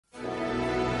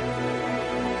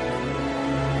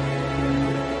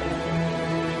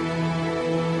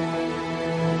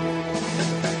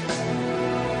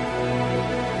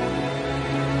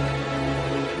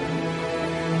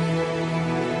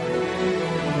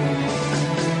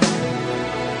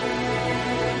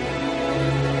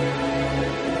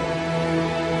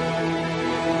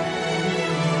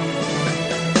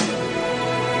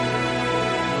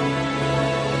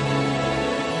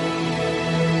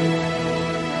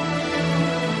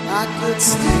I could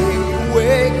stay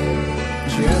awake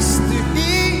just to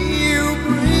hear you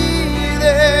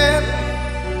breathing.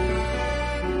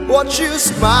 Watch you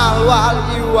smile while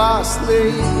you are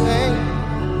sleeping,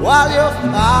 while you're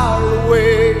far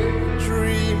away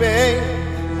dreaming.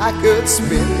 I could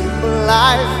spend my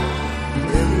life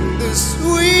in this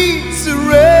sweet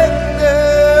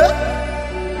surrender.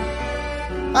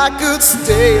 I could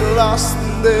stay lost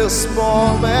in this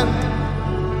moment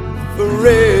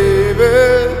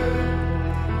forever,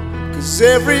 'cause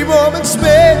every moment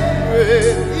spent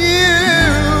with you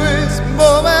is a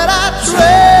moment I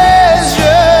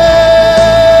treasure.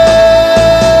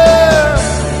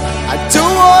 I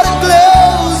don't want to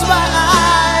close my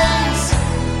eyes,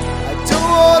 I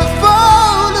don't want to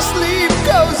fall asleep,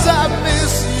 'cause I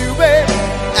miss you, babe.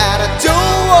 And I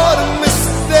don't want to miss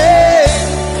a thing,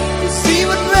 'cause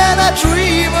even when I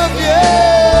dream of you,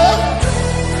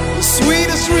 the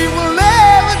sweetest dream will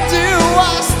never do.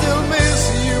 I still miss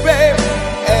you, babe,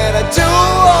 and I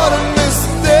don't want to miss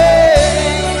a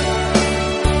thing.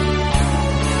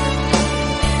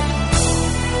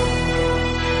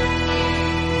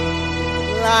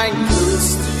 Lying close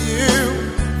to you,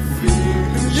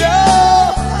 feeling your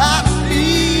heart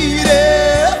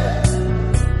beating,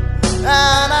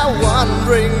 and I'm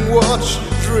wondering what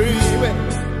you're dreaming,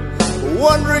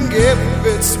 wondering if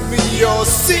it's me you're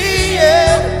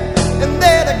seeing. And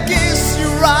then I kiss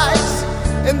your eyes,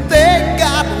 and thank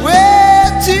God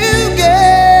we're together,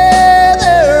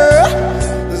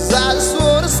 'cause I just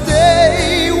wanna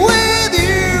stay with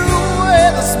you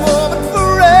in this moment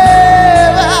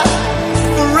forever,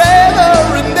 forever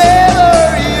and ever,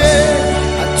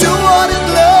 yeah. I don't wanna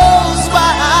close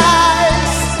my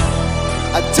eyes,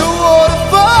 I don't wanna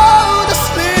fall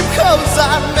asleep, 'cause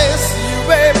I miss you,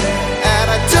 babe, and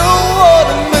I don't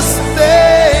wanna miss a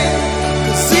thing.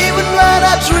 When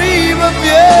I dream of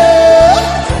you,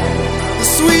 the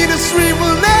sweetest dream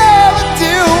will never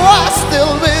do. I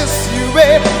still miss you,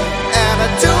 babe, and I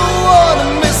don't wanna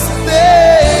miss a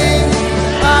thing.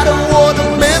 I don't wanna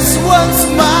miss one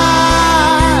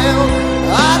smile,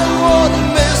 I don't wanna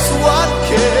miss one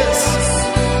kiss,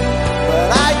 but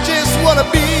I just wanna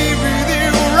be with you,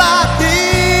 right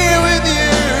here with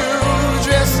you,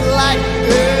 just like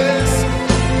this.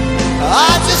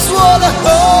 I just wanna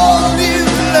hold you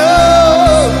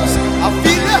close, I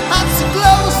feel your heart so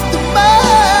close to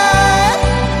mine,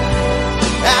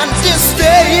 and just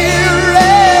stay here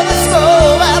in this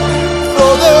moment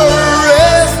for the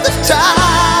rest of time.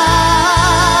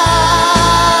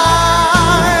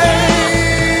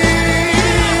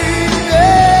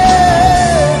 Yeah.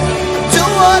 I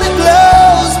don't wanna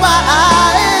close my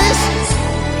eyes,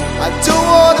 I don't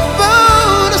wanna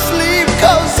fall asleep,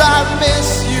 'cause I miss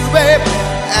you, babe,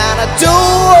 and I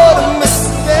don't wanna miss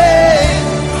a thing,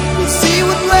 'cause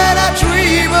even when I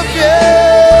dream of you,